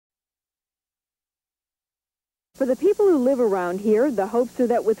For the people who live around here, the hopes are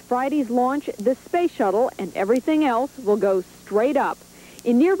that with Friday's launch, the space shuttle and everything else will go straight up.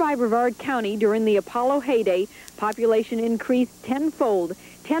 In nearby Brevard County, during the Apollo heyday, population increased tenfold.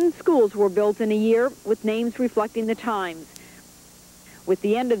 10 schools were built in a year, with names reflecting the times. With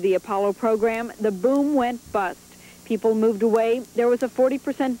the end of the Apollo program, the boom went bust. People moved away. There was a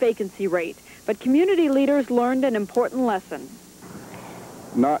 40% vacancy rate. But community leaders learned an important lesson.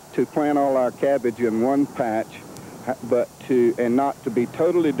 Not to plant all our cabbage in one patch, but not to be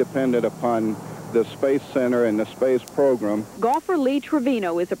totally dependent upon the Space Center and the space program. Golfer Lee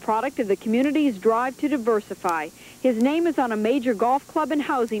Trevino is a product of the community's drive to diversify. His name is on a major golf club and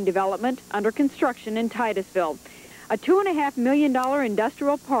housing development under construction in Titusville. A $2.5 million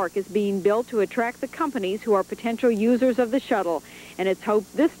industrial park is being built to attract the companies who are potential users of the shuttle, and it's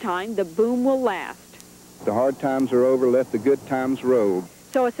hoped this time the boom will last. The hard times are over, let the good times roll.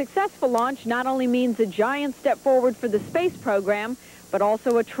 So a successful launch not only means a giant step forward for the space program, but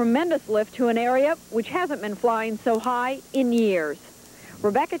also a tremendous lift to an area which hasn't been flying so high in years.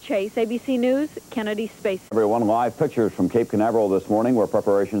 Rebecca Chase, ABC News, Kennedy Space. Everyone, live pictures from Cape Canaveral this morning where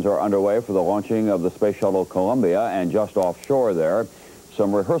preparations are underway for the launching of the Space Shuttle Columbia, and just offshore there,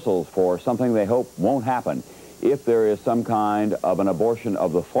 some rehearsals for something they hope won't happen. If there is some kind of an abortion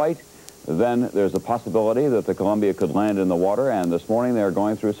of the flight, then there's a possibility that the Columbia could land in the water, and this morning they're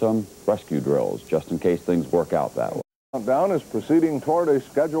going through some rescue drills just in case things work out that way. Countdown is proceeding toward a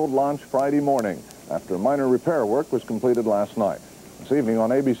scheduled launch Friday morning after minor repair work was completed last night. This evening on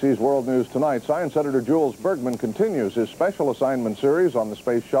ABC's World News Tonight, Science Editor Jules Bergman continues his special assignment series on the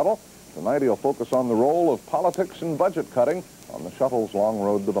Space Shuttle. Tonight he'll focus on the role of politics and budget cutting on the shuttle's long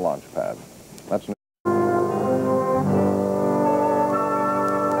road to the launch pad. That's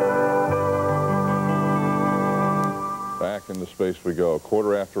back into space we go.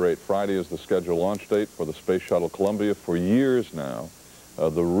 8:15 Friday is the scheduled launch date for the Space Shuttle Columbia. For years now,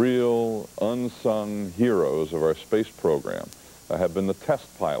 the real unsung heroes of our space program have been the test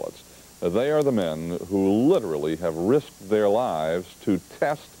pilots. They are the men who literally have risked their lives to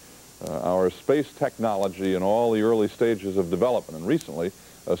test our space technology in all the early stages of development. And recently,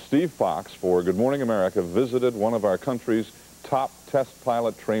 Steve Fox for Good Morning America visited one of our country's top test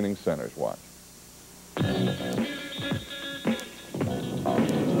pilot training centers. Watch.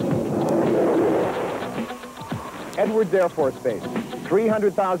 Edwards Air Force Base,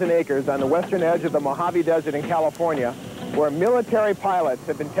 300,000 acres on the western edge of the Mojave Desert in California, where military pilots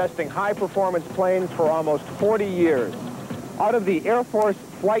have been testing high-performance planes for almost 40 years. Out of the Air Force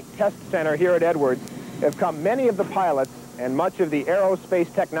Flight Test Center here at Edwards have come many of the pilots and much of the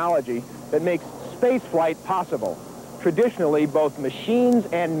aerospace technology that makes space flight possible. Traditionally, both machines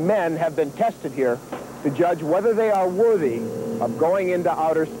and men have been tested here to judge whether they are worthy of going into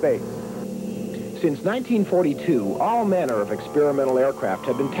outer space. Since 1942, all manner of experimental aircraft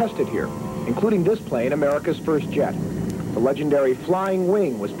have been tested here, including this plane, America's first jet. The legendary Flying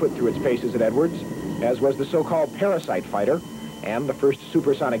Wing was put through its paces at Edwards, as was the so-called Parasite fighter and the first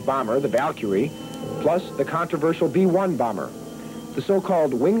supersonic bomber, the Valkyrie, plus the controversial B-1 bomber. The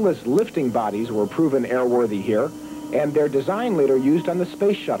so-called wingless lifting bodies were proven airworthy here, and their design later used on the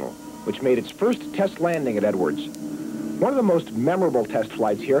Space Shuttle, which made its first test landing at Edwards. One of the most memorable test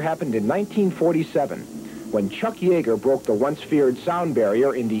flights here happened in 1947, when Chuck Yeager broke the once feared sound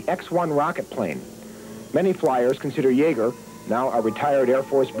barrier in the X-1 rocket plane. Many flyers consider Yeager, now a retired Air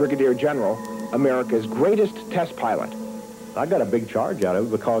Force Brigadier General, America's greatest test pilot. I got a big charge out of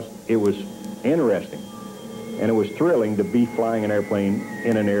it because it was interesting, and it was thrilling to be flying an airplane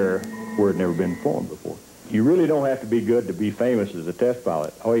in an area where it had never been flown before. You really don't have to be good to be famous as a test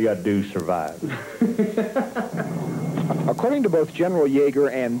pilot. All you got to do is survive. According to both General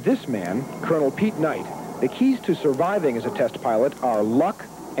Yeager and this man, Colonel Pete Knight, the keys to surviving as a test pilot are luck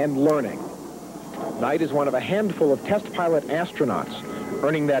and learning. Knight is one of a handful of test pilot astronauts,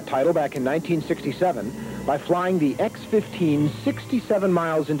 earning that title back in 1967 by flying the X-15 67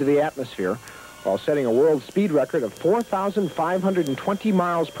 miles into the atmosphere while setting a world speed record of 4,520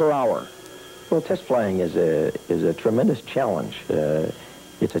 miles per hour. Well, test flying is a tremendous challenge.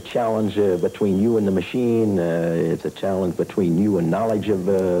 It's a challenge between you and the machine. It's a challenge between you and knowledge of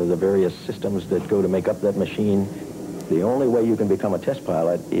the various systems that go to make up that machine. The only way you can become a test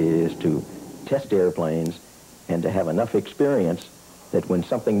pilot is to test airplanes and to have enough experience that when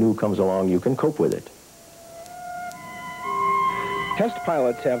something new comes along, you can cope with it. Test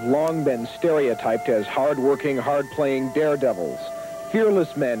pilots have long been stereotyped as hard-working, hard-playing daredevils,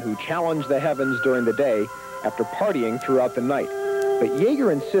 fearless men who challenge the heavens during the day after partying throughout the night. But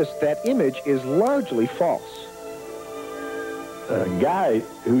Yeager insists that image is largely false. A guy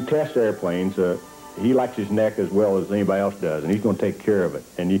who tests airplanes He likes his neck as well as anybody else does, and he's going to take care of it.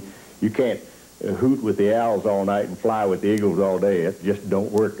 And you can't hoot with the owls all night and fly with the eagles all day. It just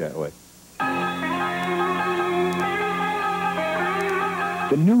don't work that way.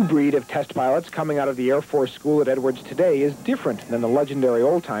 The new breed of test pilots coming out of the Air Force School at Edwards today is different than the legendary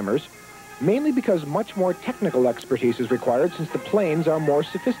old-timers, mainly because much more technical expertise is required since the planes are more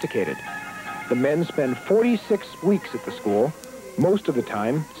sophisticated. The men spend 46 weeks at the school, most of the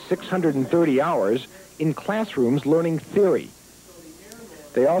time, 630 hours, in classrooms learning theory.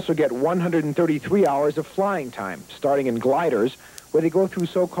 They also get 133 hours of flying time, starting in gliders, where they go through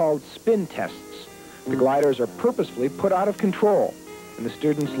so-called spin tests. The gliders are purposefully put out of control, and the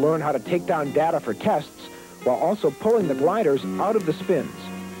students learn how to take down data for tests while also pulling the gliders out of the spins.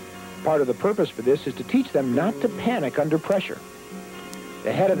 Part of the purpose for this is to teach them not to panic under pressure.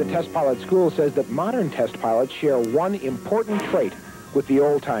 The head of the test pilot school says that modern test pilots share one important trait with the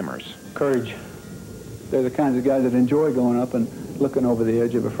old-timers. Courage. They're the kinds of guys that enjoy going up and looking over the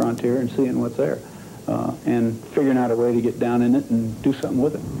edge of a frontier and seeing what's there and figuring out a way to get down in it and do something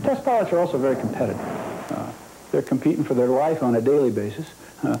with it. Test pilots are also very competitive. They're competing for their life on a daily basis,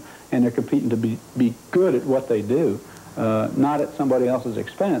 and they're competing to be good at what they do, not at somebody else's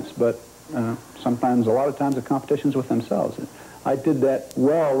expense, but sometimes, a lot of times, the competition's with themselves. I did that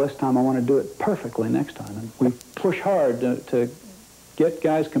well this time. I want to do it perfectly next time. And we push hard to get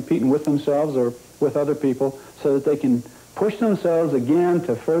guys competing with themselves or with other people so that they can push themselves again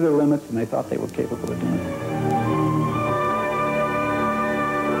to further limits than they thought they were capable of doing.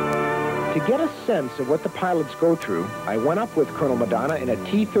 To get a sense of what the pilots go through, I went up with Colonel Madonna in a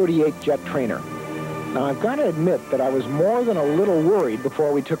T-38 jet trainer. Now, I've got to admit that I was more than a little worried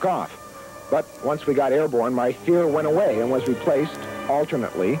before we took off. But once we got airborne, my fear went away and was replaced,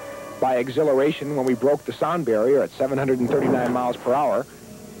 alternately, by exhilaration when we broke the sound barrier at 739 miles per hour,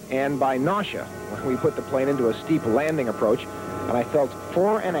 and by nausea when we put the plane into a steep landing approach, and I felt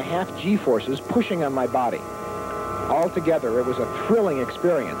 4.5 G-forces pushing on my body. Altogether, it was a thrilling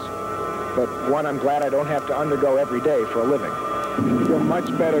experience, but one I'm glad I don't have to undergo every day for a living. You feel much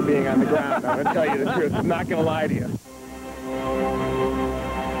better being on the ground, I'm going to tell you the truth. I'm not going to lie to you.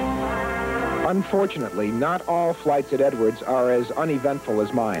 Unfortunately, not all flights at Edwards are as uneventful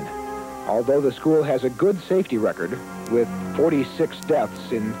as mine. Although the school has a good safety record, with 46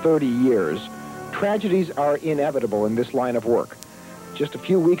 deaths in 30 years, tragedies are inevitable in this line of work. Just a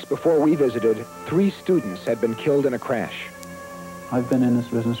few weeks before we visited, 3 students had been killed in a crash. I've been in this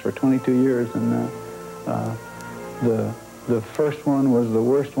business for 22 years, and the first one was the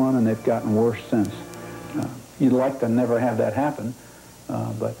worst one, and they've gotten worse since. You'd like to never have that happen,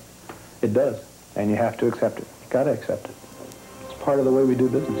 but it does, and you have to accept it. You got to accept it. It's part of the way we do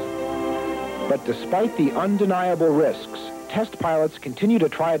business. But despite the undeniable risks, test pilots continue to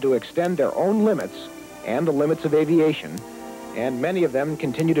try to extend their own limits and the limits of aviation, and many of them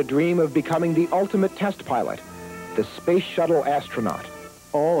continue to dream of becoming the ultimate test pilot, the space shuttle astronaut.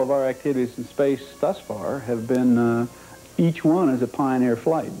 All of our activities in space thus far have been, each one is a pioneer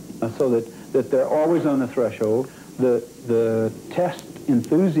flight, so that they're always on the threshold. The test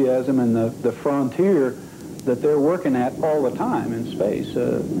enthusiasm and the frontier that they're working at all the time in space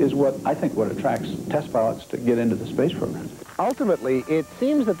is what I think what attracts test pilots to get into the space program. Ultimately, it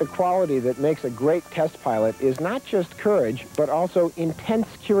seems that the quality that makes a great test pilot is not just courage, but also intense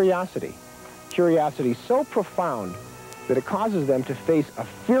curiosity. Curiosity so profound that it causes them to face a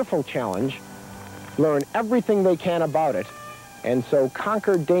fearful challenge, learn everything they can about it, and so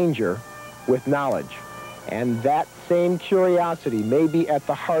conquer danger with knowledge. And that same curiosity may be at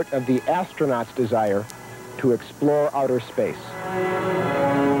the heart of the astronaut's desire to explore outer space.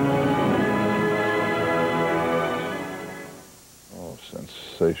 Oh,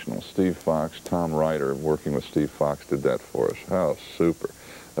 sensational. Steve Fox, Tom Ryder, working with Steve Fox, did that for us. How super.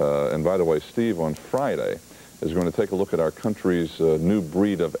 And by the way, Steve, on Friday, is going to take a look at our country's new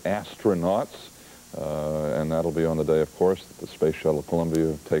breed of astronauts. And that'll be on the day, of course, that the Space Shuttle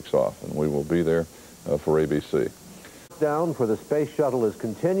Columbia takes off. And we will be there for ABC. Down for the Space Shuttle is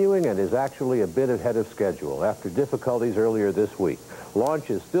continuing and is actually a bit ahead of schedule after difficulties earlier this week. Launch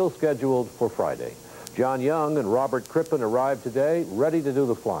is still scheduled for Friday. John Young and Robert Crippen arrived today, ready to do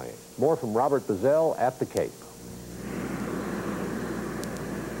the flying. More from Robert Bazell at the Cape.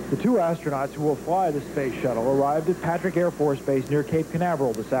 The 2 astronauts who will fly the Space Shuttle arrived at Patrick Air Force Base near Cape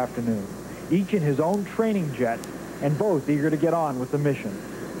Canaveral this afternoon, each in his own training jet, and both eager to get on with the mission.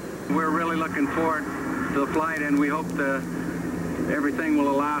 We're really looking forward to the flight, and we hope that everything will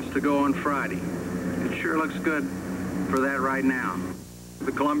allow us to go on Friday. It sure looks good for that right now.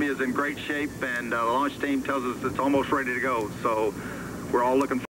 The Columbia is in great shape, and the launch team tells us it's almost ready to go, so we're all looking forward.